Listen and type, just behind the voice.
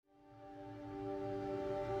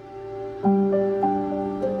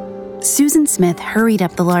Susan Smith hurried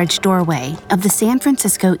up the large doorway of the San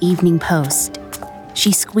Francisco Evening Post.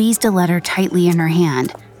 She squeezed a letter tightly in her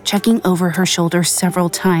hand, checking over her shoulder several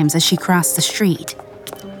times as she crossed the street.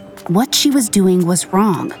 What she was doing was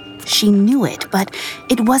wrong. She knew it, but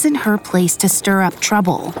it wasn't her place to stir up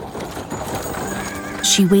trouble.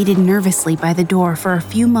 She waited nervously by the door for a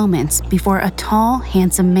few moments before a tall,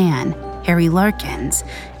 handsome man, Harry Larkyns,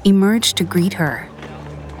 emerged to greet her.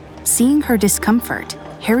 Seeing her discomfort,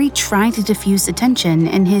 Harry tried to diffuse the tension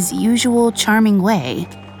in his usual charming way.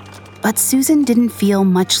 But Susan didn't feel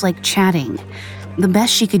much like chatting. The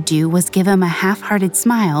best she could do was give him a half-hearted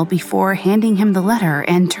smile before handing him the letter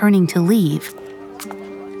and turning to leave.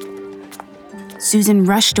 Susan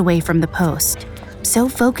rushed away from the post, so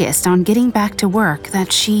focused on getting back to work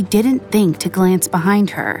that she didn't think to glance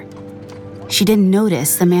behind her. She didn't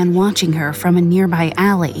notice the man watching her from a nearby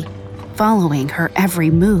alley, following her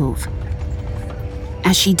every move.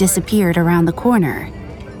 As she disappeared around the corner,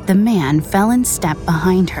 the man fell in step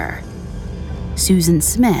behind her. Susan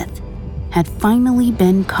Smith had finally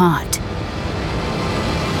been caught.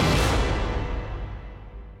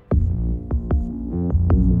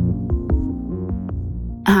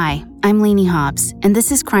 Hi, I'm Lainey Hobbs, and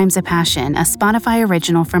this is Crimes of Passion, a Spotify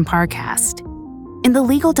original from Parcast. In the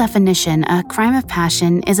legal definition, a crime of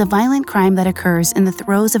passion is a violent crime that occurs in the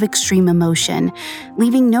throes of extreme emotion,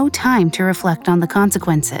 leaving no time to reflect on the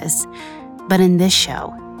consequences. But in this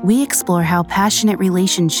show, we explore how passionate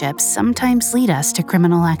relationships sometimes lead us to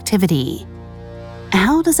criminal activity.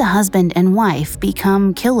 How does a husband and wife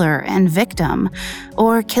become killer and victim,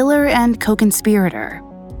 or killer and co-conspirator?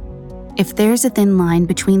 If there's a thin line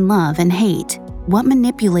between love and hate, what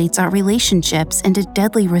manipulates our relationships into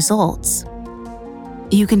deadly results?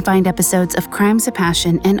 You can find episodes of Crimes of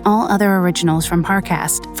Passion and all other originals from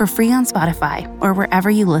Parcast for free on Spotify or wherever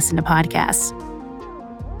you listen to podcasts.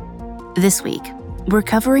 This week, we're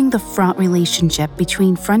covering the fraught relationship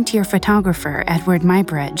between frontier photographer Eadweard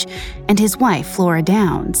Muybridge and his wife Flora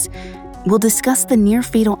Downs. We'll discuss the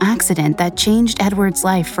near-fatal accident that changed Eadweard's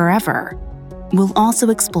life forever. We'll also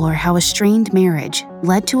explore how a strained marriage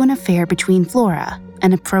led to an affair between Flora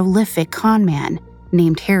and a prolific con man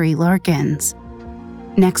named Harry Larkyns.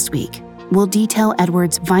 Next week, we'll detail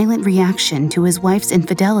Eadweard's violent reaction to his wife's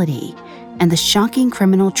infidelity and the shocking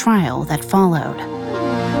criminal trial that followed.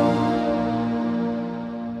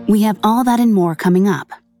 We have all that and more coming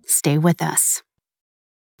up. Stay with us.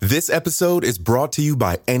 This episode is brought to you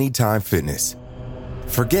by Anytime Fitness.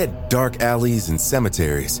 Forget dark alleys and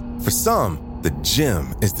cemeteries. For some, the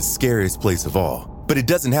gym is the scariest place of all, but it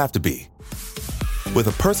doesn't have to be. With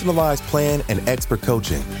a personalized plan and expert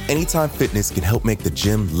coaching, Anytime Fitness can help make the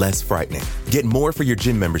gym less frightening. Get more for your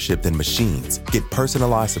gym membership than machines. Get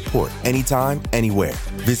personalized support anytime, anywhere.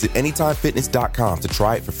 Visit AnytimeFitness.com to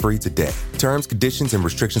try it for free today. Terms, conditions, and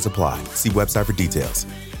restrictions apply. See website for details.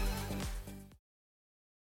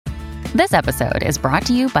 This episode is brought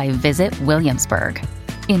to you by Visit Williamsburg.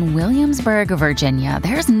 In Williamsburg, Virginia,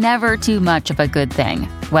 there's never too much of a good thing.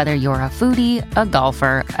 Whether you're a foodie, a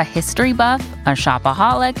golfer, a history buff, a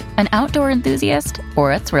shopaholic, an outdoor enthusiast,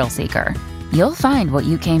 or a thrill seeker, you'll find what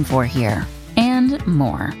you came for here and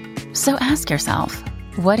more. So ask yourself,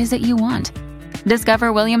 what is it you want?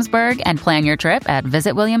 Discover Williamsburg and plan your trip at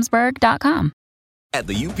visitwilliamsburg.com. At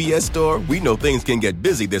the UPS Store, we know things can get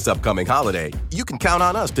busy this upcoming holiday. You can count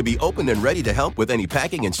on us to be open and ready to help with any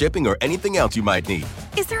packing and shipping or anything else you might need.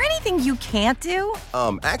 Is there anything you can't do?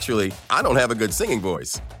 Actually, I don't have a good singing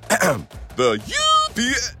voice. The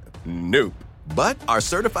UPS... Nope. But our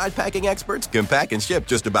certified packing experts can pack and ship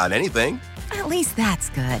just about anything. At least that's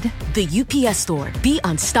good. The UPS Store. Be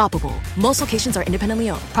unstoppable. Most locations are independently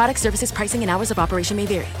owned. Product, services, pricing, and hours of operation may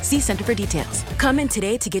vary. See Center for details. Come in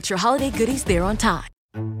today to get your holiday goodies there on time.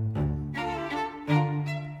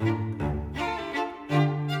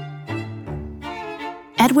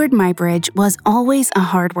 Eadweard Muybridge was always a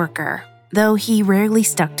hard worker, though he rarely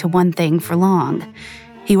stuck to one thing for long.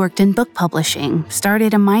 He worked in book publishing,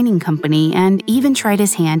 started a mining company, and even tried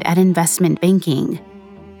his hand at investment banking.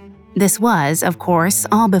 This was, of course,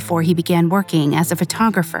 all before he began working as a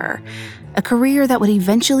photographer, a career that would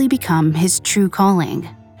eventually become his true calling.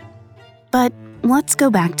 But let's go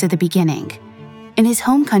back to the beginning. In his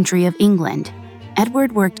home country of England,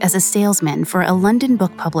 Eadweard worked as a salesman for a London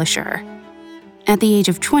book publisher. At the age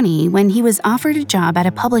of 20, when he was offered a job at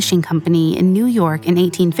a publishing company in New York in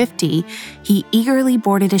 1850, he eagerly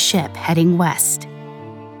boarded a ship heading west.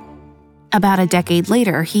 About a decade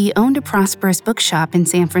later, he owned a prosperous bookshop in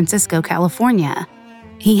San Francisco, California.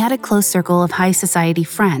 He had a close circle of high society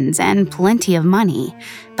friends and plenty of money,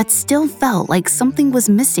 but still felt like something was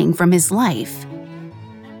missing from his life.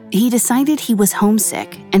 He decided he was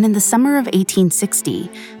homesick, and in the summer of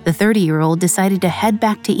 1860, the 30-year-old decided to head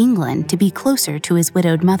back to England to be closer to his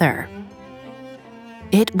widowed mother.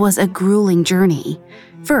 It was a grueling journey.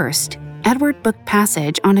 First, Eadweard booked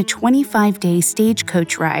passage on a 25-day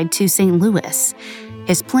stagecoach ride to St. Louis.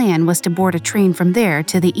 His plan was to board a train from there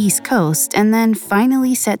to the East Coast and then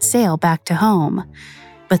finally set sail back to home.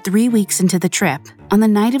 But 3 weeks into the trip, on the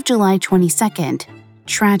night of July 22nd,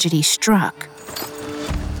 tragedy struck.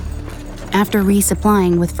 After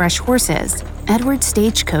resupplying with fresh horses, Eadweard's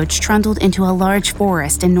stagecoach trundled into a large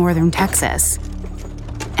forest in northern Texas.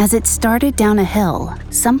 As it started down a hill,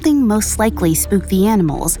 something most likely spooked the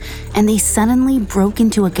animals, and they suddenly broke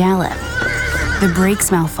into a gallop. The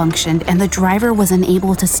brakes malfunctioned, and the driver was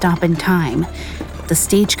unable to stop in time. The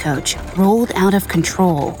stagecoach rolled out of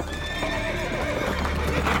control.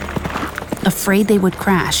 Afraid they would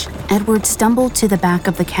crash, Eadweard stumbled to the back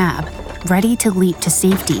of the cab, ready to leap to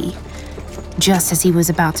safety. Just as he was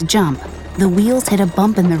about to jump, the wheels hit a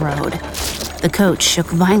bump in the road. The coach shook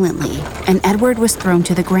violently, and Eadweard was thrown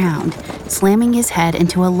to the ground, slamming his head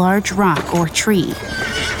into a large rock or tree.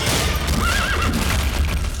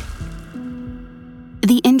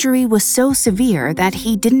 The injury was so severe that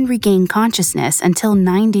he didn't regain consciousness until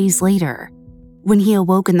 9 days later. When he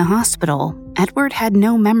awoke in the hospital, Eadweard had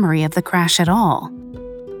no memory of the crash at all.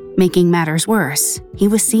 Making matters worse, he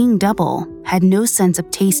was seeing double, had no sense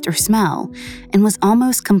of taste or smell, and was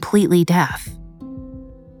almost completely deaf.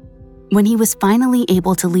 When he was finally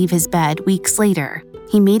able to leave his bed weeks later,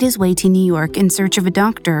 he made his way to New York in search of a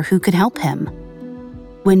doctor who could help him.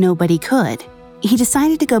 When nobody could, he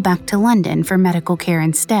decided to go back to London for medical care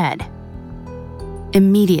instead.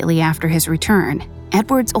 Immediately after his return,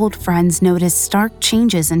 Eadweard's old friends noticed stark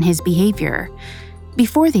changes in his behavior.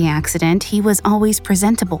 Before the accident, he was always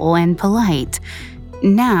presentable and polite.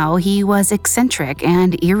 Now he was eccentric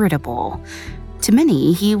and irritable. To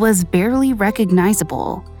many, he was barely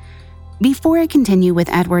recognizable. Before I continue with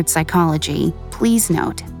Eadweard's psychology, please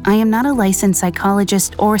note, I am not a licensed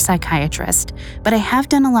psychologist or psychiatrist, but I have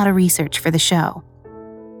done a lot of research for the show.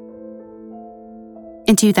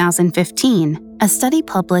 In 2015, a study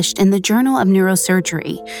published in the Journal of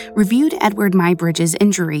Neurosurgery reviewed Eadweard Muybridge's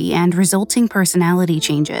injury and resulting personality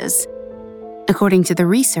changes. According to the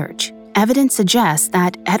research, evidence suggests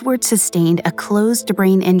that Eadweard sustained a closed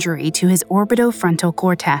brain injury to his orbitofrontal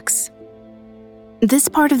cortex. This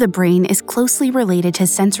part of the brain is closely related to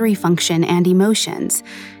sensory function and emotions,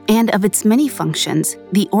 and of its many functions,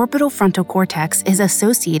 the orbital frontal cortex is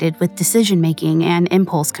associated with decision-making and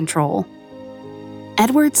impulse control.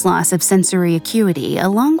 Eadweard's loss of sensory acuity,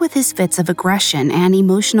 along with his fits of aggression and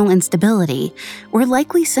emotional instability, were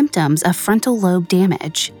likely symptoms of frontal lobe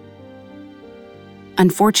damage.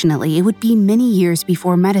 Unfortunately, it would be many years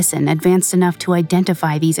before medicine advanced enough to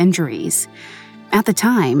identify these injuries. At the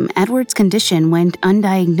time, Eadweard's condition went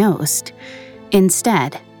undiagnosed.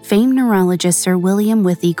 Instead, famed neurologist Sir William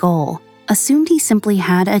Withey Gould assumed he simply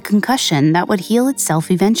had a concussion that would heal itself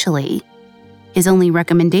eventually. His only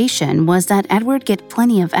recommendation was that Eadweard get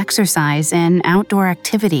plenty of exercise and outdoor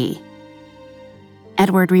activity.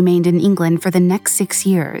 Eadweard remained in England for the next 6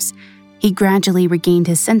 years. He gradually regained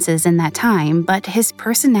his senses in that time, but his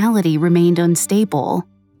personality remained unstable.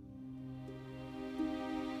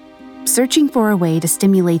 Searching for a way to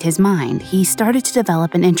stimulate his mind, he started to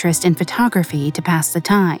develop an interest in photography to pass the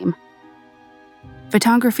time.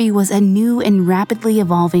 Photography was a new and rapidly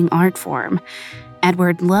evolving art form.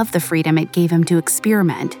 Eadweard loved the freedom it gave him to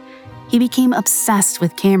experiment. He became obsessed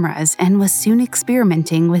with cameras and was soon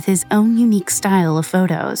experimenting with his own unique style of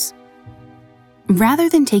photos. Rather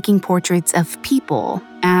than taking portraits of people,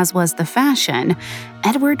 as was the fashion,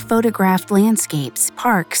 Eadweard photographed landscapes,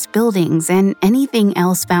 parks, buildings, and anything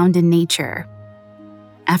else found in nature.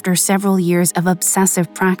 After several years of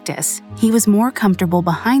obsessive practice, he was more comfortable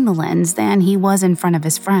behind the lens than he was in front of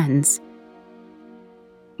his friends.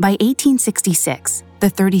 By 1866, the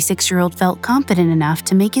 36-year-old felt confident enough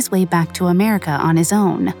to make his way back to America on his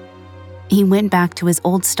own. He went back to his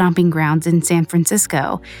old stomping grounds in San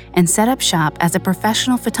Francisco and set up shop as a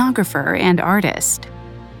professional photographer and artist.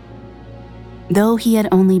 Though he had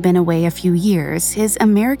only been away a few years, his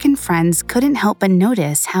American friends couldn't help but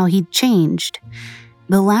notice how he'd changed.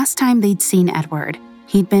 The last time they'd seen Eadweard,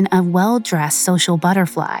 he'd been a well-dressed social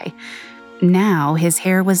butterfly. Now his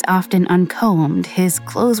hair was often uncombed, his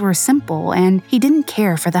clothes were simple, and he didn't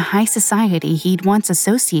care for the high society he'd once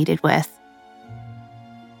associated with.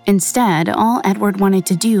 Instead, all Eadweard wanted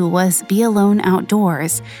to do was be alone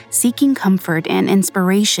outdoors, seeking comfort and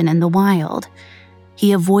inspiration in the wild.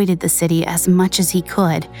 He avoided the city as much as he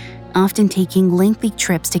could, often taking lengthy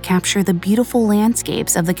trips to capture the beautiful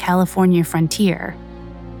landscapes of the California frontier.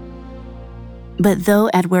 But though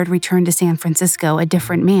Eadweard returned to San Francisco a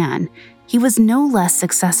different man, he was no less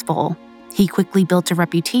successful. He quickly built a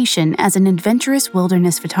reputation as an adventurous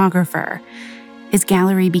wilderness photographer. His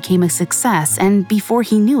gallery became a success, and before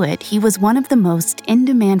he knew it, he was one of the most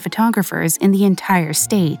in-demand photographers in the entire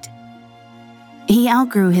state. He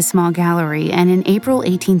outgrew his small gallery and in April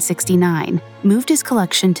 1869 moved his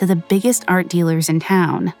collection to the biggest art dealers in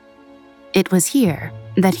town. It was here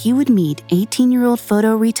that he would meet 18-year-old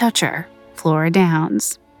photo retoucher Flora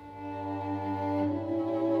Downs.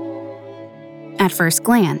 At first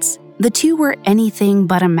glance, the two were anything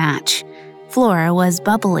but a match. Flora was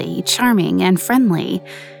bubbly, charming, and friendly,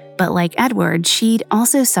 but like Eadweard, she'd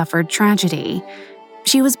also suffered tragedy.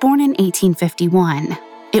 She was born in 1851.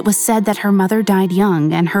 It was said that her mother died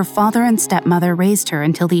young and her father and stepmother raised her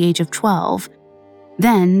until the age of 12.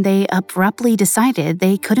 Then they abruptly decided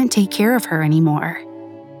they couldn't take care of her anymore.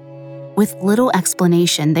 With little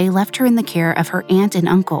explanation, they left her in the care of her aunt and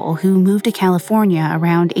uncle who moved to California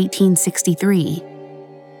around 1863.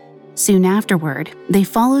 Soon afterward, they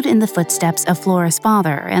followed in the footsteps of Flora's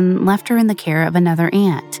father and left her in the care of another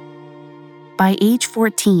aunt. By age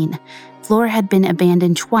 14, Flora had been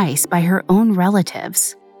abandoned twice by her own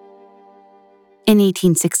relatives. In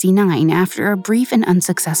 1869, after a brief and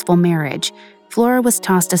unsuccessful marriage, Flora was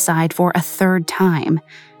tossed aside for a third time.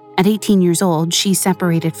 At 18 years old, she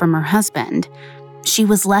separated from her husband. She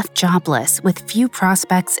was left jobless with few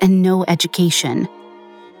prospects and no education.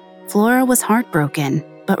 Flora was heartbroken,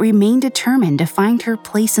 but remained determined to find her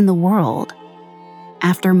place in the world.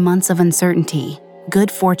 After months of uncertainty, good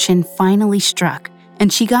fortune finally struck,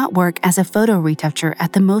 and she got work as a photo retoucher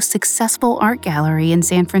at the most successful art gallery in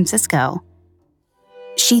San Francisco.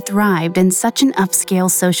 She thrived in such an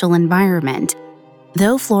upscale social environment.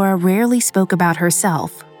 Though Flora rarely spoke about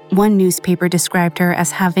herself, one newspaper described her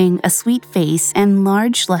as having a sweet face and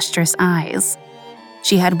large, lustrous eyes.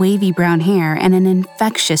 She had wavy brown hair and an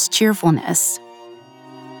infectious cheerfulness.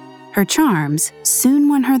 Her charms soon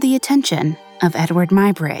won her the attention of Eadweard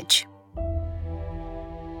Muybridge.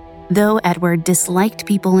 Though Eadweard disliked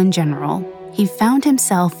people in general, he found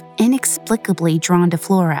himself inexplicably drawn to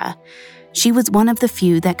Flora. She was one of the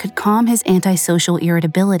few that could calm his antisocial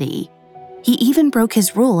irritability. He even broke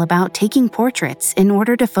his rule about taking portraits in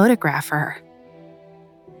order to photograph her.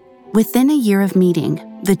 Within a year of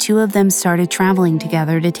meeting, the two of them started traveling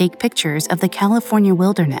together to take pictures of the California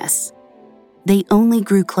wilderness. They only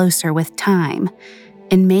grew closer with time.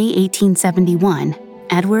 In May 1871,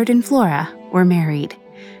 Eadweard and Flora were married.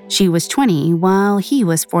 She was 20 while he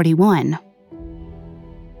was 41.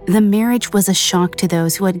 The marriage was a shock to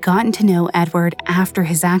those who had gotten to know Eadweard after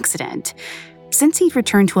his accident. Since he'd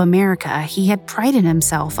returned to America, he had prided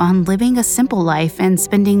himself on living a simple life and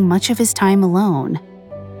spending much of his time alone.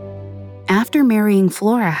 After marrying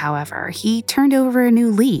Flora, however, he turned over a new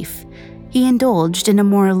leaf. He indulged in a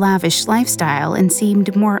more lavish lifestyle and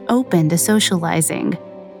seemed more open to socializing.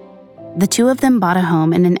 The two of them bought a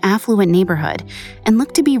home in an affluent neighborhood and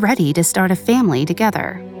looked to be ready to start a family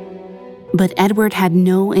together. But Eadweard had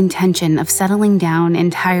no intention of settling down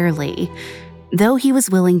entirely. Though he was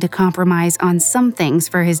willing to compromise on some things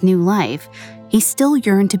for his new life, he still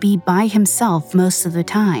yearned to be by himself most of the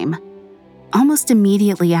time. Almost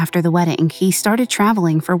immediately after the wedding, he started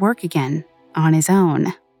traveling for work again, on his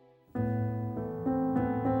own.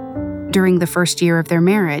 During the first year of their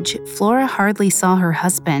marriage, Flora hardly saw her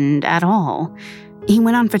husband at all. He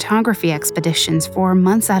went on photography expeditions for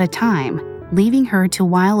months at a time, leaving her to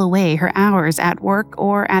while away her hours at work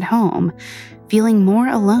or at home, feeling more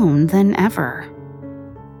alone than ever.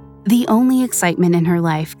 The only excitement in her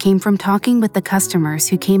life came from talking with the customers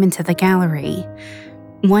who came into the gallery.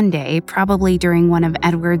 One day, probably during one of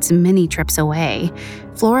Eadweard's many trips away,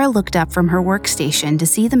 Flora looked up from her workstation to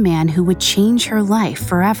see the man who would change her life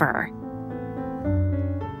forever.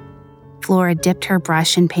 Flora dipped her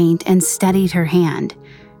brush in paint and steadied her hand.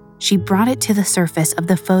 She brought it to the surface of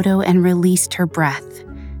the photo and released her breath.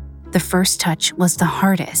 The first touch was the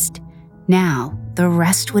hardest. Now, the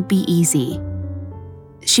rest would be easy.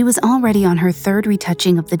 She was already on her third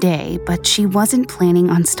retouching of the day, but she wasn't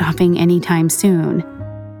planning on stopping anytime soon.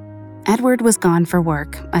 Eadweard was gone for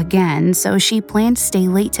work again, so she planned to stay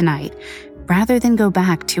late tonight, rather than go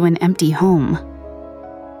back to an empty home.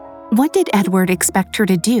 What did Eadweard expect her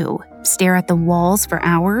to do? Stare at the walls for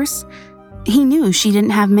hours? He knew she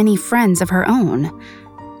didn't have many friends of her own.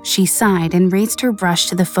 She sighed and raised her brush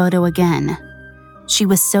to the photo again. She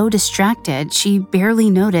was so distracted, she barely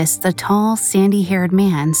noticed the tall, sandy-haired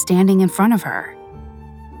man standing in front of her.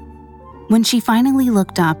 When she finally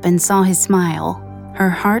looked up and saw his smile, her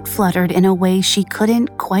heart fluttered in a way she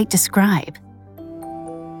couldn't quite describe.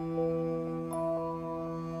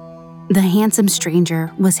 The handsome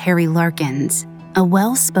stranger was Harry Larkyns, a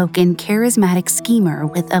well-spoken, charismatic schemer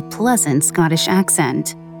with a pleasant Scottish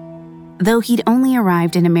accent. Though he'd only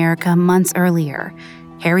arrived in America months earlier,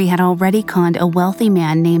 Harry had already conned a wealthy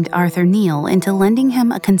man named Arthur Neal into lending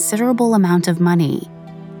him a considerable amount of money.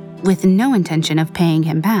 With no intention of paying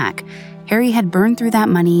him back, Harry had burned through that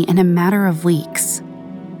money in a matter of weeks.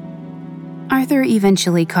 Arthur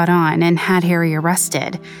eventually caught on and had Harry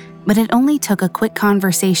arrested, but it only took a quick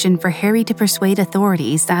conversation for Harry to persuade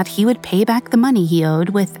authorities that he would pay back the money he owed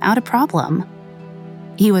without a problem.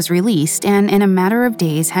 He was released and in a matter of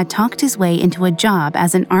days had talked his way into a job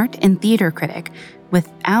as an art and theater critic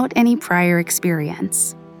without any prior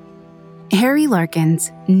experience. Harry Larkyns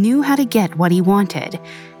knew how to get what he wanted,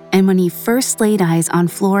 and when he first laid eyes on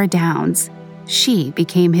Flora Downs, she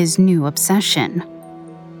became his new obsession.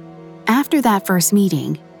 After that first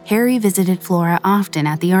meeting, Harry visited Flora often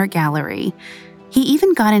at the art gallery. He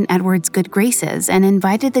even got in Eadweard's good graces and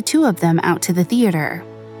invited the two of them out to the theater.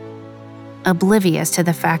 Oblivious to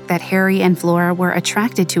the fact that Harry and Flora were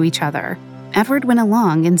attracted to each other, Eadweard went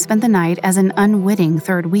along and spent the night as an unwitting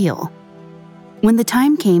third wheel. When the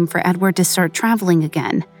time came for Eadweard to start traveling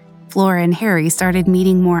again, Flora and Harry started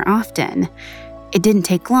meeting more often. It didn't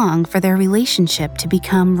take long for their relationship to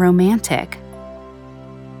become romantic.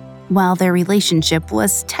 While their relationship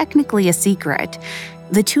was technically a secret,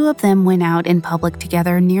 the two of them went out in public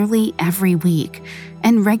together nearly every week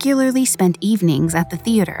and regularly spent evenings at the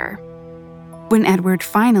theater. When Eadweard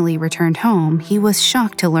finally returned home, he was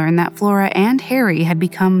shocked to learn that Flora and Harry had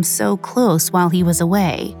become so close while he was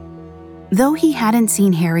away. Though he hadn't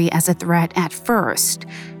seen Harry as a threat at first,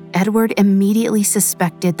 Eadweard immediately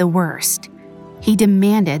suspected the worst. He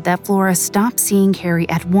demanded that Flora stop seeing Harry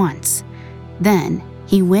at once. Then,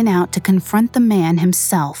 he went out to confront the man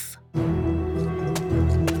himself.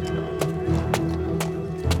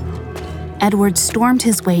 Eadweard stormed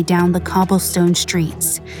his way down the cobblestone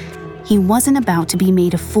streets. He wasn't about to be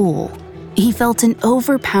made a fool. He felt an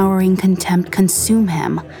overpowering contempt consume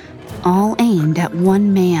him, all aimed at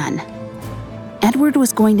one man. Eadweard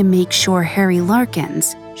was going to make sure Harry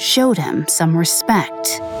Larkyns showed him some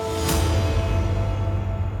respect.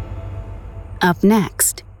 Up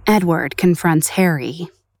next, Eadweard confronts Harry.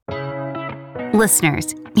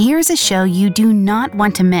 Listeners, here's a show you do not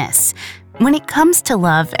want to miss. When it comes to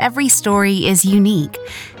love, every story is unique.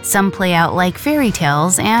 Some play out like fairy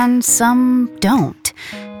tales and some don't.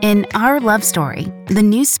 In Our Love Story, the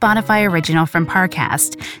new Spotify original from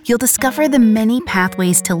Parcast, you'll discover the many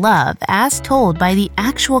pathways to love as told by the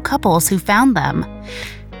actual couples who found them.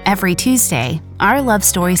 Every Tuesday, Our Love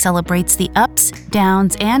Story celebrates the ups,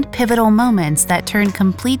 downs, and pivotal moments that turn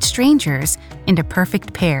complete strangers into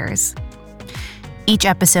perfect pairs. Each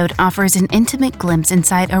episode offers an intimate glimpse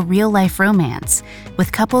inside a real-life romance,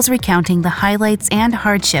 with couples recounting the highlights and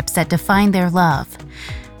hardships that define their love.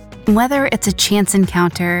 Whether it's a chance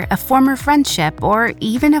encounter, a former friendship, or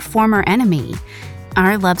even a former enemy,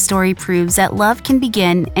 Our Love Story proves that love can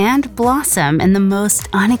begin and blossom in the most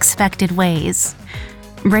unexpected ways.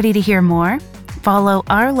 Ready to hear more? Follow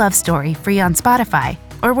Our Love Story free on Spotify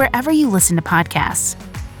or wherever you listen to podcasts.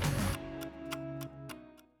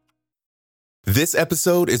 This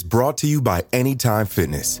episode is brought to you by Anytime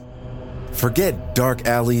Fitness. Forget dark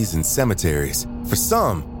alleys and cemeteries. For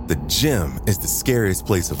some, the gym is the scariest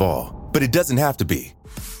place of all, but it doesn't have to be.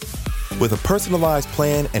 With a personalized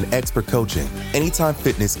plan and expert coaching, Anytime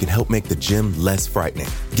Fitness can help make the gym less frightening.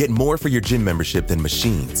 Get more for your gym membership than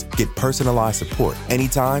machines. Get personalized support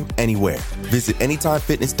anytime, anywhere. Visit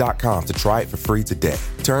AnytimeFitness.com to try it for free today.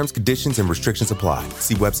 Terms, conditions, and restrictions apply.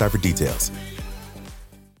 See website for details.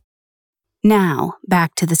 Now,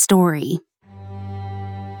 back to the story.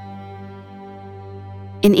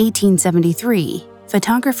 In 1873,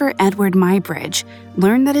 photographer Eadweard Muybridge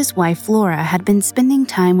learned that his wife Flora had been spending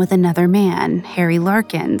time with another man, Harry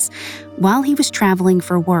Larkyns, while he was traveling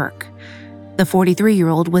for work. The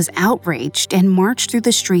 43-year-old was outraged and marched through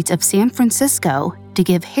the streets of San Francisco to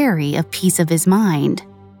give Harry a piece of his mind.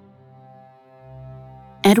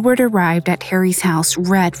 Eadweard arrived at Harry's house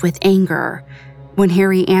red with anger. When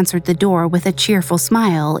Harry answered the door with a cheerful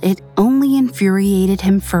smile, it only infuriated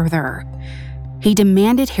him further. He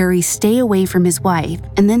demanded Harry stay away from his wife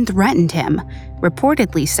and then threatened him,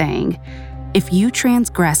 reportedly saying, "If you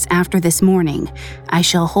transgress after this morning, I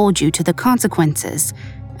shall hold you to the consequences,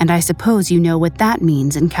 and I suppose you know what that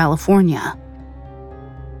means in California."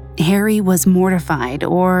 Harry was mortified,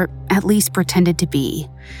 or at least pretended to be.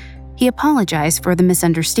 He apologized for the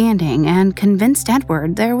misunderstanding and convinced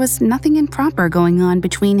Eadweard there was nothing improper going on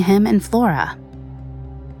between him and Flora.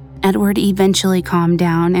 Eadweard eventually calmed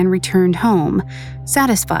down and returned home,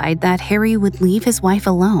 satisfied that Harry would leave his wife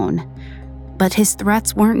alone. But his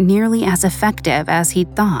threats weren't nearly as effective as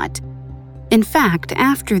he'd thought. In fact,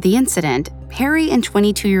 after the incident, Harry and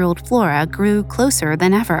 22-year-old Flora grew closer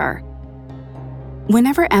than ever.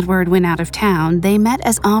 Whenever Eadweard went out of town, they met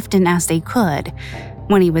as often as they could.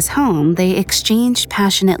 When he was home, they exchanged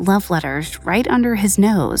passionate love letters right under his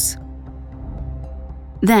nose.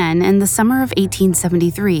 Then, in the summer of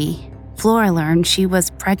 1873, Flora learned she was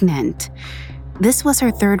pregnant. This was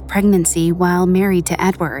her third pregnancy while married to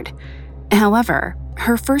Eadweard. However,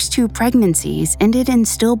 her first two pregnancies ended in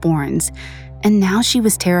stillborns, and now she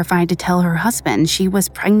was terrified to tell her husband she was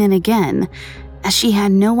pregnant again, as she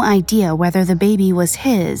had no idea whether the baby was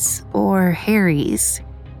his or Harry's.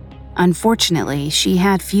 Unfortunately, she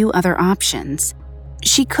had few other options.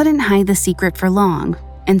 She couldn't hide the secret for long,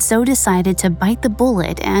 and so decided to bite the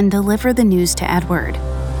bullet and deliver the news to Eadweard.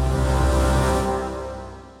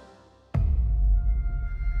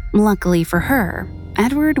 Luckily for her,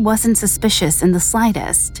 Eadweard wasn't suspicious in the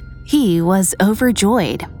slightest. He was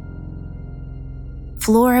overjoyed.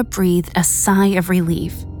 Flora breathed a sigh of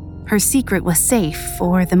relief. Her secret was safe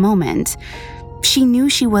for the moment. She knew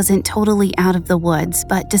she wasn't totally out of the woods,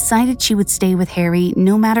 but decided she would stay with Harry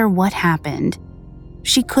no matter what happened.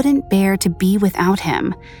 She couldn't bear to be without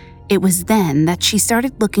him. It was then that she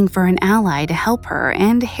started looking for an ally to help her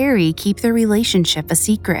and Harry keep their relationship a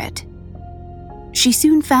secret. She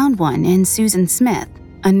soon found one in Susan Smith,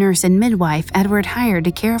 a nurse and midwife Eadweard hired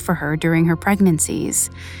to care for her during her pregnancies.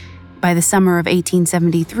 By the summer of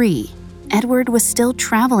 1873, Eadweard was still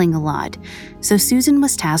traveling a lot, so Susan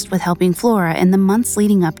was tasked with helping Flora in the months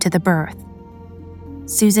leading up to the birth.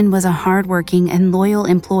 Susan was a hardworking and loyal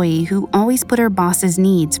employee who always put her boss's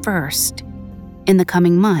needs first. In the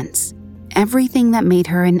coming months, everything that made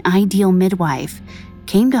her an ideal midwife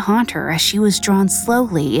came to haunt her as she was drawn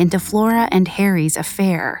slowly into Flora and Harry's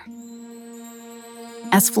affair.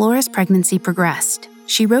 As Flora's pregnancy progressed,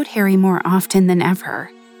 she wrote Harry more often than ever.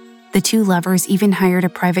 The two lovers even hired a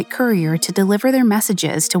private courier to deliver their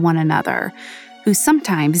messages to one another, who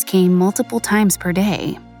sometimes came multiple times per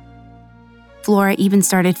day. Flora even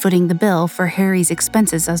started footing the bill for Harry's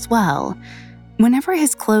expenses as well. Whenever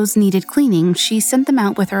his clothes needed cleaning, she sent them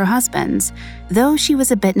out with her husband's. Though she was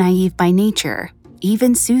a bit naive by nature,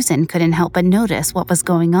 even Susan couldn't help but notice what was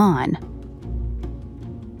going on.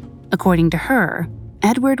 According to her,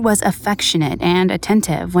 Eadweard was affectionate and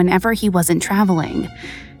attentive whenever he wasn't traveling.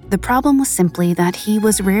 The problem was simply that he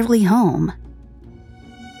was rarely home.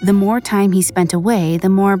 The more time he spent away, the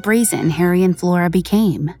more brazen Harry and Flora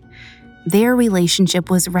became. Their relationship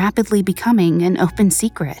was rapidly becoming an open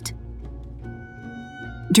secret.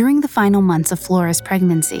 During the final months of Flora's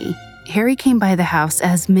pregnancy, Harry came by the house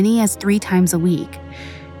as many as 3 times a week.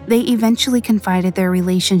 They eventually confided their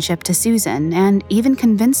relationship to Susan and even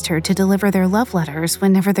convinced her to deliver their love letters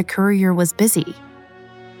whenever the courier was busy.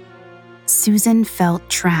 Susan felt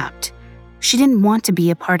trapped. She didn't want to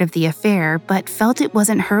be a part of the affair, but felt it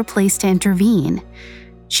wasn't her place to intervene.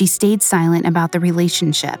 She stayed silent about the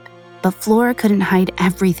relationship, but Flora couldn't hide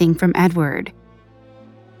everything from Eadweard.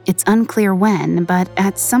 It's unclear when, but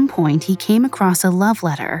at some point he came across a love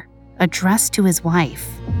letter addressed to his wife.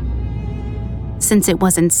 Since it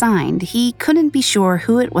wasn't signed, he couldn't be sure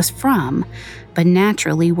who it was from, but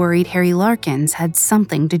naturally worried Harry Larkyns had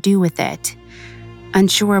something to do with it.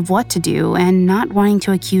 Unsure of what to do and not wanting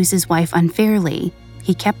to accuse his wife unfairly,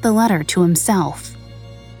 he kept the letter to himself.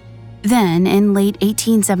 Then, in late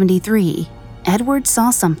 1873, Eadweard saw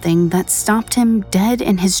something that stopped him dead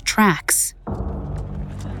in his tracks.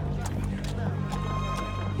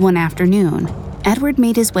 One afternoon, Eadweard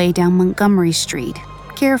made his way down Montgomery Street,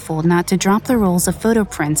 careful not to drop the rolls of photo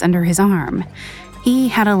prints under his arm. He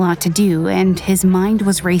had a lot to do, and his mind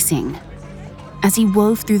was racing. As he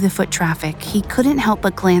wove through the foot traffic, he couldn't help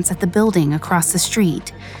but glance at the building across the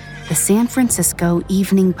street, the San Francisco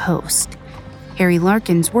Evening Post. Harry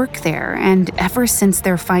Larkyns worked there, and ever since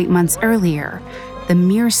their fight months earlier, the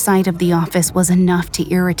mere sight of the office was enough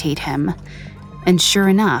to irritate him. And sure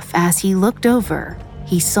enough, as he looked over,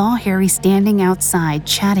 he saw Harry standing outside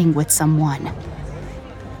chatting with someone.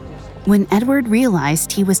 When Eadweard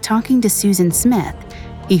realized he was talking to Susan Smith,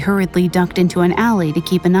 he hurriedly ducked into an alley to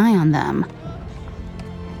keep an eye on them.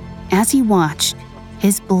 As he watched,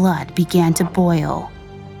 his blood began to boil.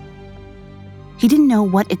 He didn't know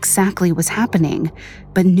what exactly was happening,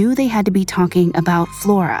 but knew they had to be talking about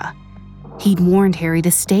Flora. He'd warned Harry to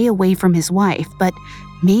stay away from his wife, but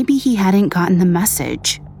maybe he hadn't gotten the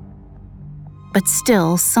message. But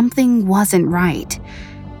still, something wasn't right.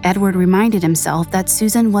 Eadweard reminded himself that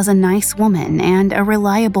Susan was a nice woman and a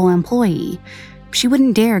reliable employee. She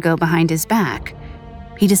wouldn't dare go behind his back.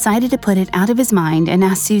 He decided to put it out of his mind and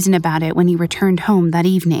asked Susan about it when he returned home that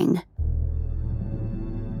evening.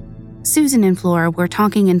 Susan and Flora were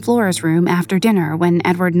talking in Flora's room after dinner when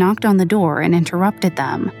Eadweard knocked on the door and interrupted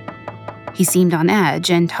them. He seemed on edge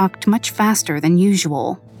and talked much faster than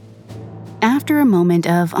usual. After a moment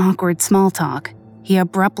of awkward small talk, he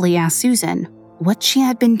abruptly asked Susan what she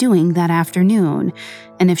had been doing that afternoon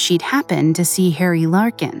and if she'd happened to see Harry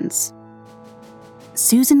Larkyns.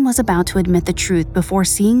 Susan was about to admit the truth before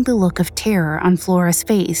seeing the look of terror on Flora's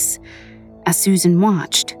face. As Susan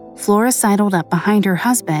watched, Flora sidled up behind her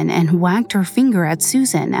husband and wagged her finger at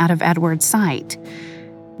Susan out of Eadweard's sight.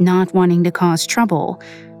 Not wanting to cause trouble,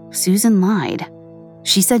 Susan lied.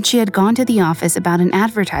 She said she had gone to the office about an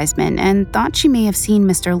advertisement and thought she may have seen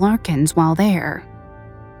Mr. Larkyns while there.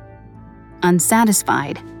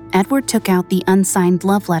 Unsatisfied, Eadweard took out the unsigned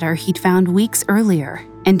love letter he'd found weeks earlier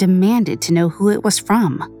and demanded to know who it was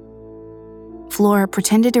from. Flora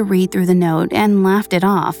pretended to read through the note and laughed it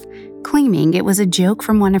off, claiming it was a joke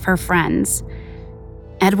from one of her friends.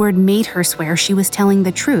 Eadweard made her swear she was telling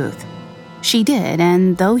the truth. She did,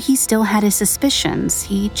 and though he still had his suspicions,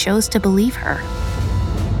 he chose to believe her.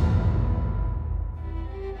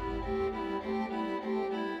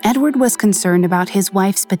 Eadweard was concerned about his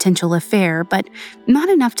wife's potential affair, but not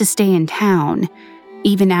enough to stay in town.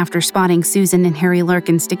 Even after spotting Susan and Harry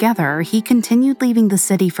Larkyns together, he continued leaving the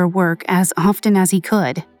city for work as often as he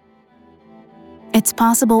could. It's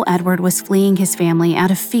possible Eadweard was fleeing his family out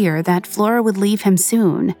of fear that Flora would leave him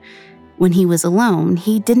soon. When he was alone,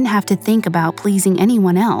 he didn't have to think about pleasing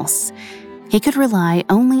anyone else. He could rely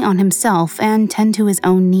only on himself and tend to his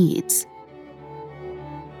own needs.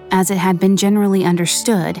 As it had been generally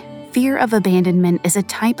understood, fear of abandonment is a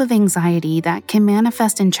type of anxiety that can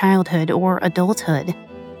manifest in childhood or adulthood,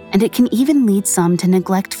 and it can even lead some to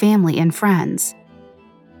neglect family and friends.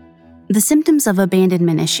 The symptoms of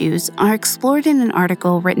abandonment issues are explored in an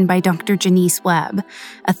article written by Dr. Janice Webb,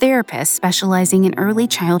 a therapist specializing in early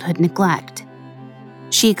childhood neglect.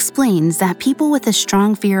 She explains that people with a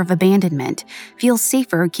strong fear of abandonment feel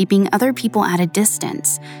safer keeping other people at a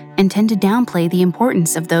distance and tend to downplay the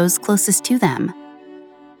importance of those closest to them.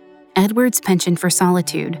 Eadweard's penchant for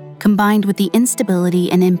solitude, combined with the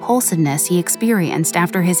instability and impulsiveness he experienced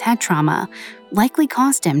after his head trauma, likely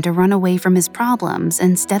caused him to run away from his problems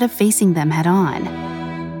instead of facing them head-on.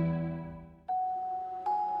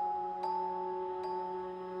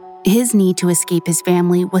 His need to escape his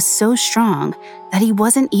family was so strong that he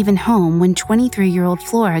wasn't even home when 23-year-old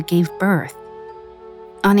Flora gave birth.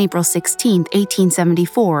 On April 16,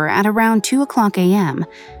 1874, at around 2:00 a.m.,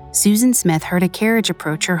 Susan Smith heard a carriage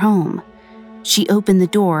approach her home. She opened the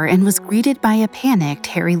door and was greeted by a panicked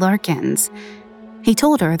Harry Larkyns. He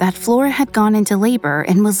told her that Flora had gone into labor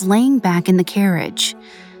and was laying back in the carriage.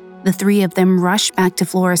 The three of them rushed back to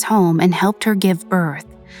Flora's home and helped her give birth.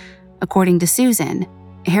 According to Susan,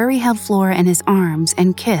 Harry held Flora in his arms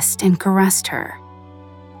and kissed and caressed her.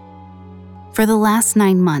 For the last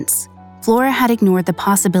 9 months, Flora had ignored the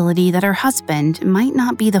possibility that her husband might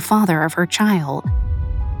not be the father of her child.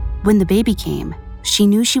 When the baby came, she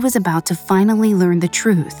knew she was about to finally learn the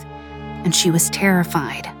truth, and she was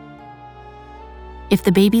terrified. If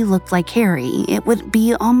the baby looked like Harry, it would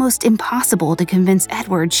be almost impossible to convince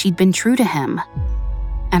Eadweard she'd been true to him.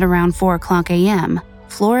 At around 4:00 a.m.,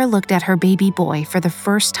 Flora looked at her baby boy for the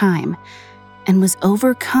first time and was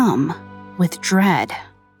overcome with dread.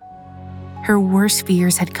 Her worst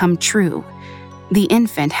fears had come true. The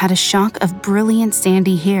infant had a shock of brilliant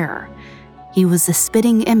sandy hair. He was the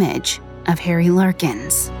spitting image of Harry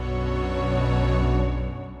Larkyns.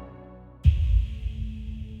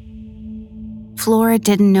 Flora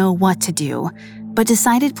didn't know what to do, but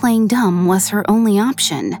decided playing dumb was her only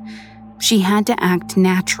option. She had to act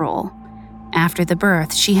natural. After the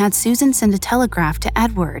birth, she had Susan send a telegraph to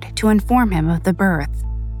Eadweard to inform him of the birth.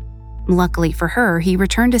 Luckily for her, he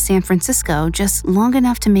returned to San Francisco just long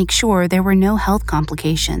enough to make sure there were no health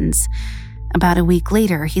complications. About a week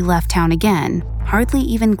later, he left town again, hardly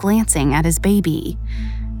even glancing at his baby.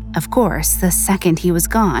 Of course, the second he was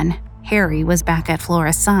gone, Harry was back at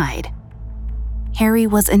Flora's side. Harry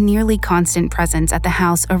was a nearly constant presence at the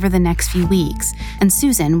house over the next few weeks, and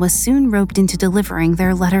Susan was soon roped into delivering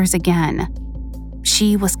their letters again.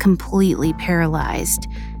 She was completely paralyzed.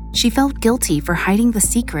 She felt guilty for hiding the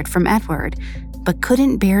secret from Eadweard, but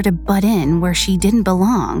couldn't bear to butt in where she didn't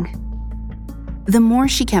belong. The more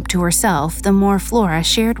she kept to herself, the more Flora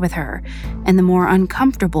shared with her, and the more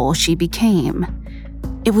uncomfortable she became.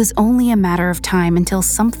 It was only a matter of time until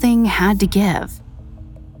something had to give.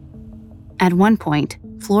 At one point,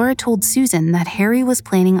 Flora told Susan that Harry was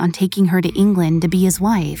planning on taking her to England to be his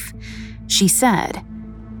wife. She said,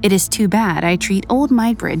 "It is too bad I treat old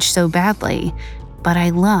Muybridge so badly, but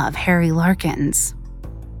I love Harry Larkyns."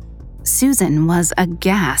 Susan was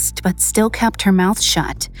aghast but still kept her mouth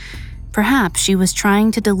shut. Perhaps she was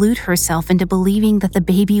trying to delude herself into believing that the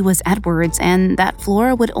baby was Eadweard's and that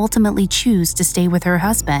Flora would ultimately choose to stay with her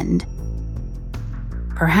husband.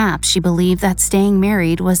 Perhaps she believed that staying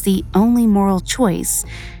married was the only moral choice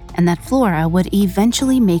and that Flora would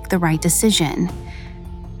eventually make the right decision.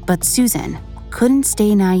 But Susan couldn't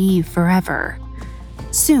stay naive forever.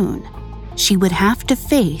 Soon, she would have to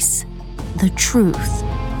face the truth.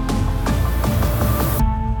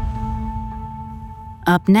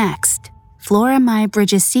 Up next, Flora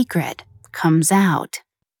Muybridge's secret comes out.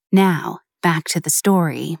 Now, back to the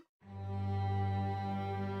story.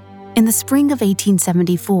 In the spring of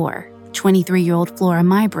 1874, 23-year-old Flora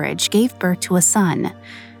Muybridge gave birth to a son.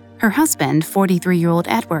 Her husband, 43-year-old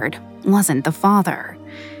Eadweard, wasn't the father.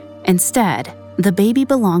 Instead, the baby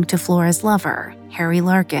belonged to Flora's lover, Harry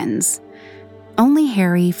Larkyns. Only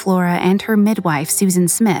Harry, Flora, and her midwife, Susan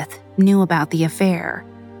Smith, knew about the affair.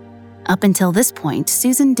 Up until this point,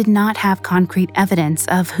 Susan did not have concrete evidence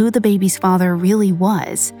of who the baby's father really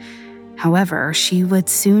was. However, she would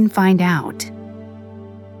soon find out.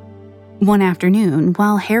 One afternoon,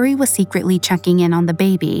 while Harry was secretly checking in on the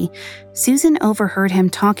baby, Susan overheard him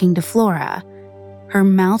talking to Flora. Her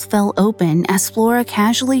mouth fell open as Flora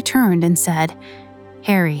casually turned and said,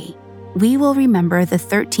 "Harry, we will remember the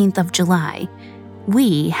 13th of July.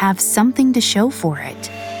 We have something to show for it."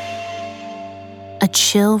 A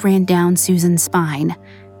chill ran down Susan's spine.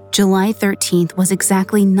 July 13th was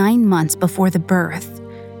exactly 9 months before the birth.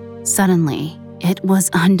 Suddenly, it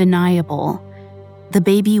was undeniable. The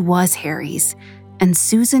baby was Harry's, and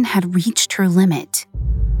Susan had reached her limit.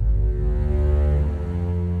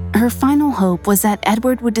 Her final hope was that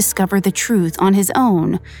Eadweard would discover the truth on his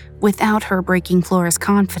own without her breaking Flora's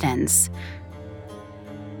confidence.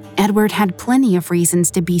 Eadweard had plenty of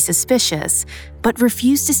reasons to be suspicious, but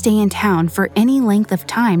refused to stay in town for any length of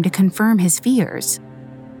time to confirm his fears.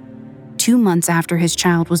 2 months after his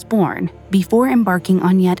child was born, before embarking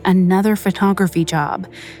on yet another photography job,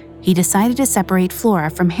 he decided to separate Flora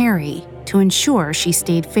from Harry to ensure she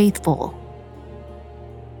stayed faithful.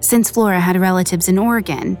 Since Flora had relatives in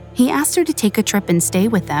Oregon, he asked her to take a trip and stay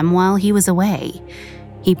with them while he was away.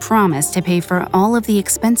 He promised to pay for all of the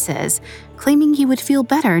expenses, claiming he would feel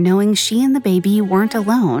better knowing she and the baby weren't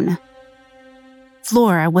alone.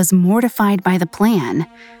 Flora was mortified by the plan.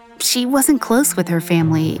 She wasn't close with her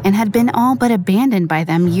family and had been all but abandoned by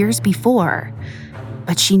them years before.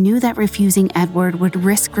 But she knew that refusing Eadweard would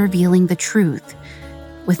risk revealing the truth.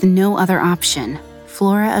 With no other option,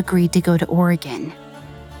 Flora agreed to go to Oregon.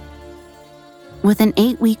 With an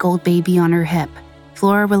 8-week-old baby on her hip,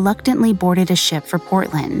 Flora reluctantly boarded a ship for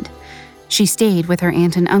Portland. She stayed with her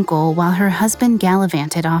aunt and uncle while her husband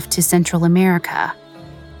gallivanted off to Central America.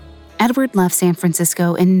 Eadweard left San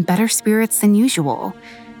Francisco in better spirits than usual.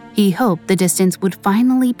 He hoped the distance would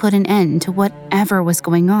finally put an end to whatever was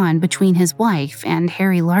going on between his wife and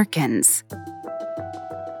Harry Larkyns.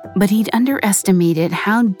 But he'd underestimated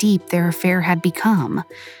how deep their affair had become.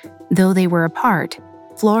 Though they were apart,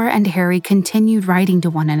 Flora and Harry continued writing to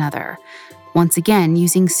one another, once again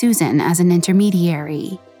using Susan as an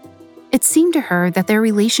intermediary. It seemed to her that their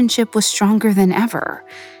relationship was stronger than ever.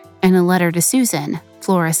 In a letter to Susan,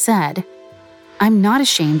 Flora said, "I'm not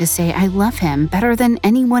ashamed to say I love him better than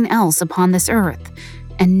anyone else upon this earth,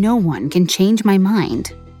 and no one can change my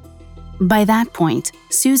mind." By that point,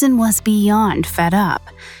 Susan was beyond fed up.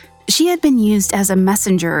 She had been used as a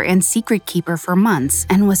messenger and secret keeper for months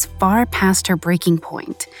and was far past her breaking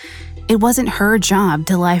point. It wasn't her job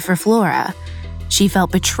to lie for Flora. She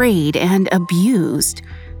felt betrayed and abused.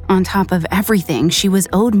 On top of everything, she was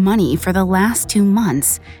owed money for the last 2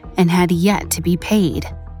 months and had yet to be paid.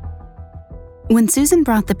 When Susan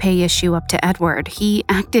brought the pay issue up to Eadweard, he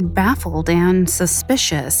acted baffled and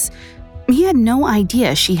suspicious. He had no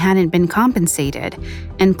idea she hadn't been compensated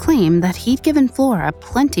and claimed that he'd given Flora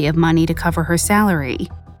plenty of money to cover her salary.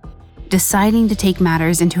 Deciding to take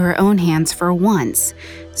matters into her own hands for once,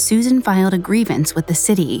 Susan filed a grievance with the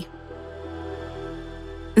city.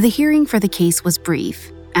 The hearing for the case was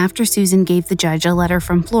brief. After Susan gave the judge a letter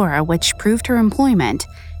from Flora which proved her employment,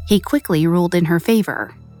 he quickly ruled in her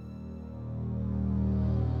favor.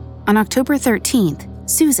 On October 13th,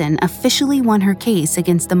 Susan officially won her case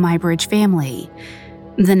against the Muybridge family.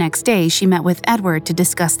 The next day, she met with Eadweard to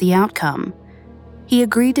discuss the outcome. He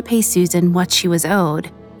agreed to pay Susan what she was owed,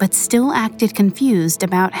 but still acted confused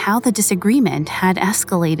about how the disagreement had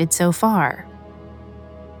escalated so far.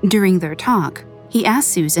 During their talk, he asked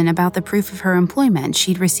Susan about the proof of her employment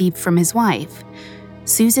she'd received from his wife.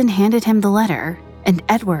 Susan handed him the letter, and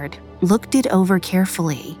Eadweard looked it over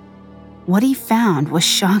carefully. What he found was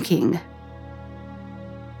shocking.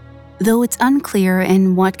 Though it's unclear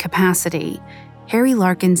in what capacity, Harry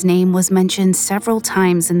Larkyns' name was mentioned several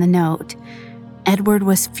times in the note. Eadweard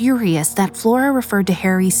was furious that Flora referred to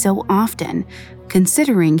Harry so often,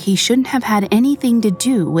 considering he shouldn't have had anything to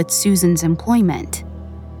do with Susan's employment.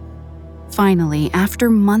 Finally, after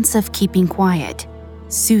months of keeping quiet,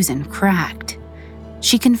 Susan cracked.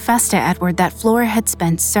 She confessed to Eadweard that Flora had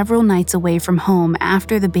spent several nights away from home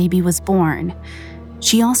after the baby was born.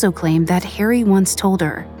 She also claimed that Harry once told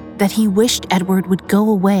her that he wished Eadweard would go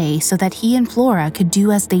away so that he and Flora could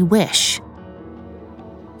do as they wish.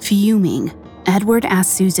 Fuming, Eadweard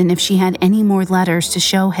asked Susan if she had any more letters to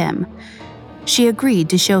show him. She agreed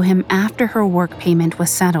to show him after her work payment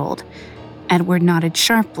was settled. Eadweard nodded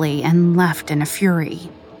sharply and left in a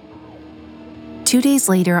fury. 2 days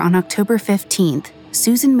later, on October 15th,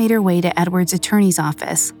 Susan made her way to Eadweard's attorney's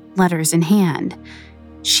office, letters in hand.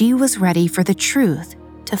 She was ready for the truth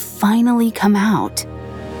to finally come out.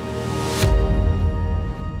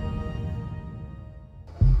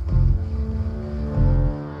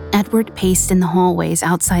 Eadweard paced in the hallways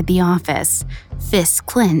outside the office, fists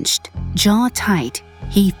clenched, jaw tight.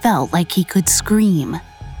 He felt like he could scream.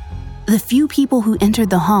 The few people who entered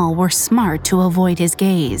the hall were smart to avoid his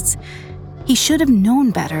gaze. He should have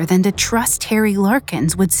known better than to trust Harry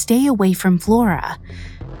Larkyns would stay away from Flora.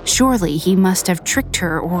 Surely he must have tricked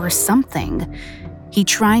her or something. He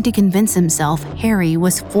tried to convince himself Harry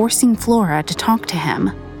was forcing Flora to talk to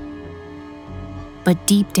him. But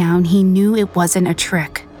deep down he knew it wasn't a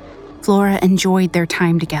trick. Flora enjoyed their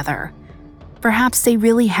time together. Perhaps they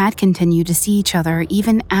really had continued to see each other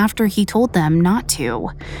even after he told them not to.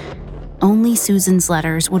 Only Susan's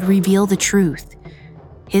letters would reveal the truth.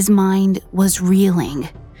 His mind was reeling.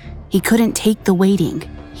 He couldn't take the waiting.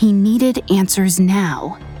 He needed answers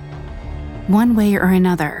now. One way or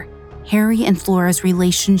another, Harry and Flora's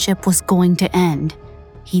relationship was going to end.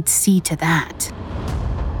 He'd see to that.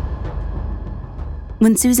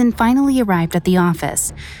 When Susan finally arrived at the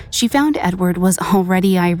office, she found Eadweard was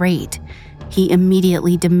already irate. He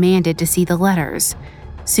immediately demanded to see the letters.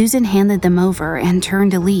 Susan handed them over and turned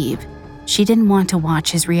to leave. She didn't want to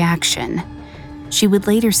watch his reaction. She would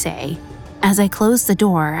later say, "As I closed the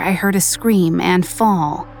door, I heard a scream and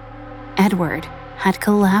fall." Eadweard had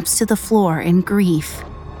collapsed to the floor in grief.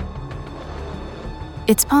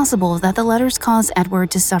 It's possible that the letters caused Eadweard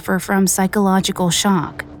to suffer from psychological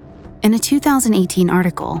shock. In a 2018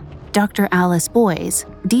 article, Dr. Alice Boyes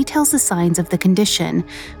details the signs of the condition,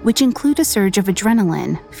 which include a surge of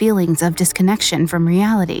adrenaline, feelings of disconnection from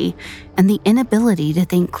reality, and the inability to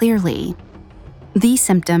think clearly. These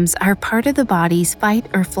symptoms are part of the body's fight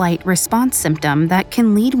or flight response symptom that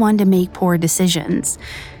can lead one to make poor decisions.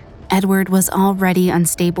 Eadweard was already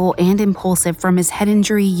unstable and impulsive from his head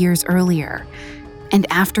injury years earlier, and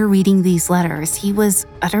after reading these letters, he was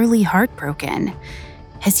utterly heartbroken.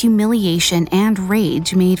 His humiliation and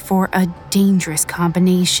rage made for a dangerous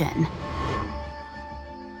combination.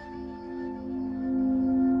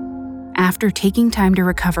 After taking time to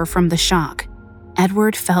recover from the shock,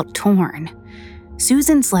 Eadweard felt torn.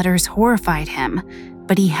 Susan's letters horrified him,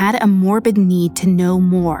 but he had a morbid need to know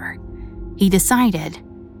more. He decided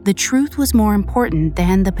the truth was more important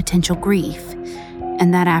than the potential grief,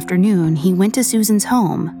 and that afternoon he went to Susan's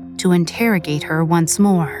home to interrogate her once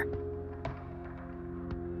more.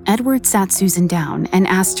 Eadweard sat Susan down and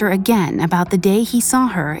asked her again about the day he saw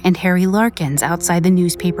her and Harry Larkyns outside the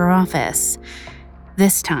newspaper office.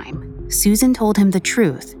 This time, Susan told him the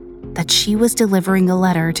truth, that she was delivering a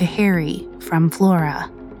letter to Harry from Flora.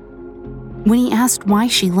 When he asked why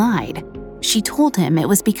she lied, she told him it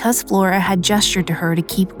was because Flora had gestured to her to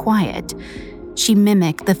keep quiet. She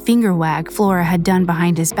mimicked the finger wag Flora had done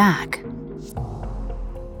behind his back.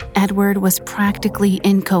 Eadweard was practically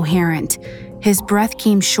incoherent. His breath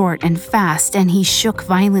came short and fast, and he shook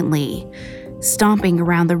violently. Stomping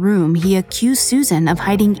around the room, he accused Susan of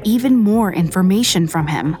hiding even more information from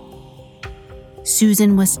him.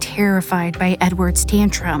 Susan was terrified by Eadweard's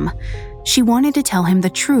tantrum. She wanted to tell him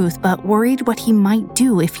the truth, but worried what he might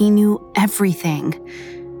do if he knew everything.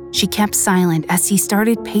 She kept silent as he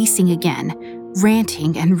started pacing again,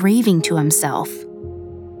 ranting and raving to himself.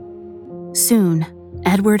 Soon,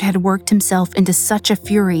 Eadweard had worked himself into such a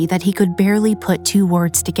fury that he could barely put two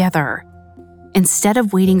words together. Instead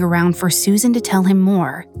of waiting around for Susan to tell him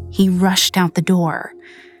more, he rushed out the door.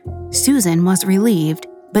 Susan was relieved,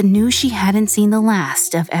 but knew she hadn't seen the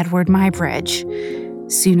last of Eadweard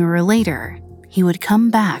Muybridge. Sooner or later, he would come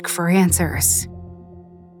back for answers.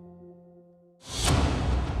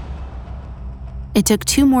 It took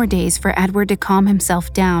 2 more days for Eadweard to calm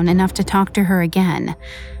himself down enough to talk to her again.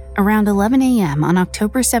 Around 11 a.m. on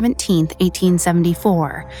October 17,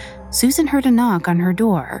 1874, Susan heard a knock on her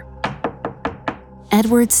door.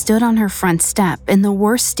 Eadweard stood on her front step in the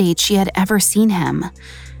worst state she had ever seen him.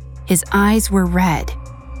 His eyes were red.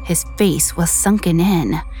 His face was sunken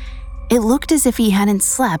in. It looked as if he hadn't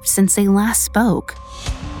slept since they last spoke.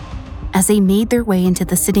 As they made their way into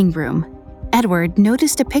the sitting room, Eadweard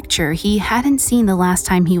noticed a picture he hadn't seen the last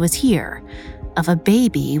time he was here, of a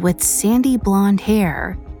baby with sandy blonde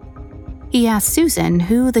hair. He asked Susan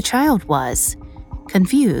who the child was.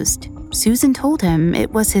 Confused, Susan told him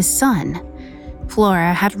it was his son.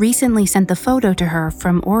 Flora had recently sent the photo to her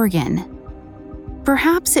from Oregon.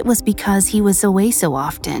 Perhaps it was because he was away so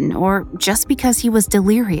often, or just because he was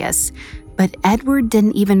delirious, but Eadweard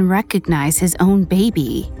didn't even recognize his own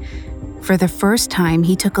baby. For the first time,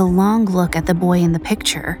 he took a long look at the boy in the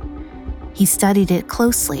picture. He studied it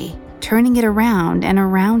closely, turning it around and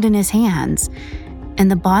around in his hands. In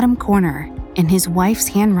the bottom corner, in his wife's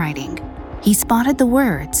handwriting, he spotted the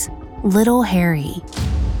words, "Little Harry."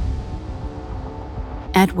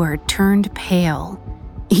 Eadweard turned pale.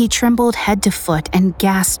 He trembled head to foot and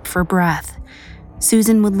gasped for breath.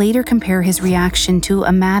 Susan would later compare his reaction to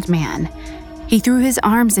a madman. He threw his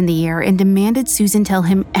arms in the air and demanded Susan tell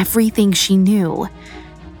him everything she knew.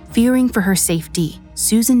 Fearing for her safety,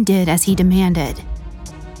 Susan did as he demanded.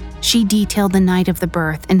 She detailed the night of the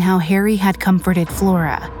birth and how Harry had comforted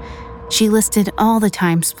Flora. She listed all the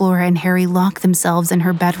times Flora and Harry locked themselves in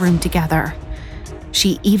her bedroom together.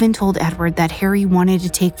 She even told Eadweard that Harry wanted to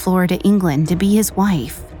take Flora to England to be his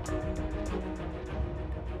wife.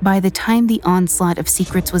 By the time the onslaught of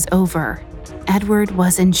secrets was over, Eadweard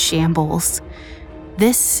was in shambles.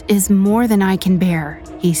 "This is more than I can bear,"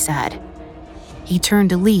 he said. He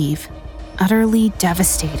turned to leave, utterly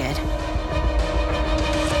devastated.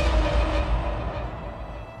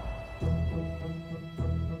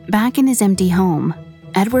 Back in his empty home,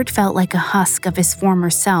 Eadweard felt like a husk of his former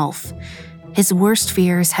self. His worst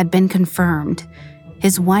fears had been confirmed.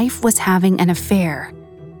 His wife was having an affair.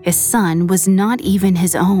 His son was not even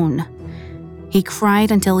his own. He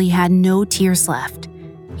cried until he had no tears left.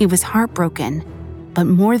 He was heartbroken, but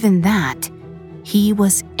more than that, he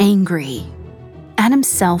was angry. At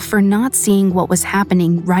himself for not seeing what was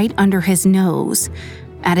happening right under his nose,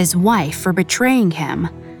 at his wife for betraying him,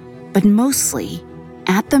 but mostly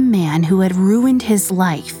at the man who had ruined his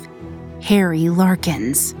life, Harry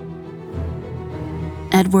Larkyns.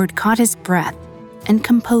 Eadweard caught his breath and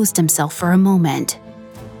composed himself for a moment.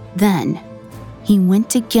 Then, he went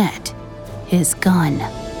to get his gun.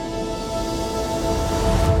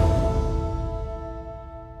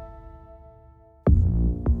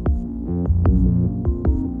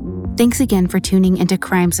 Thanks again for tuning into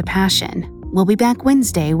Crimes of Passion. We'll be back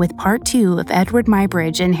Wednesday with part 2 of Eadweard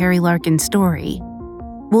Muybridge and Harry Larkyns' story.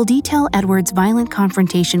 We'll detail Eadweard's violent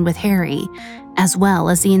confrontation with Harry, as well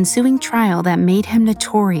as the ensuing trial that made him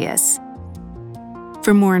notorious.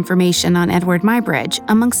 For more information on Eadweard Muybridge,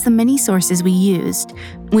 amongst the many sources we used,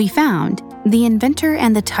 we found The Inventor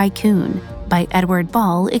and the Tycoon by Edward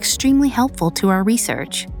Ball extremely helpful to our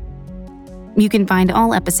research. You can find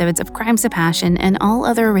all episodes of Crimes of Passion and all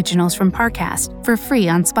other originals from Parcast for free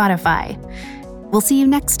on Spotify. We'll see you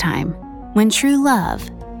next time, when true love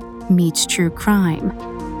meets true crime.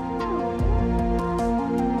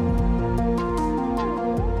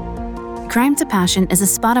 Crimes of Passion is a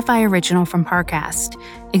Spotify original from Parcast.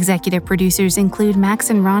 Executive producers include Max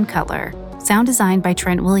and Ron Cutler. Sound design by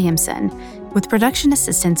Trent Williamson. With production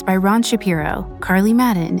assistance by Ron Shapiro, Carly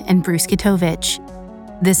Madden, and Bruce Kitovich.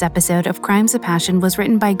 This episode of Crimes of Passion was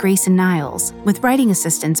written by Grayson Niles, with writing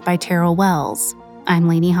assistance by Terrell Wells. I'm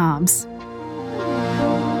Lainey Hobbs.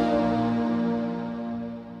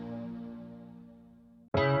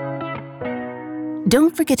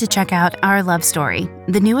 Don't forget to check out Our Love Story,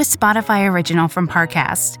 the newest Spotify original from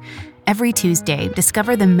Parcast. Every Tuesday,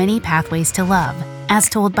 discover the many pathways to love, as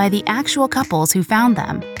told by the actual couples who found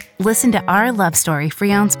them. Listen to Our Love Story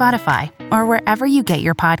free on Spotify or wherever you get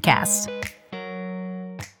your podcasts.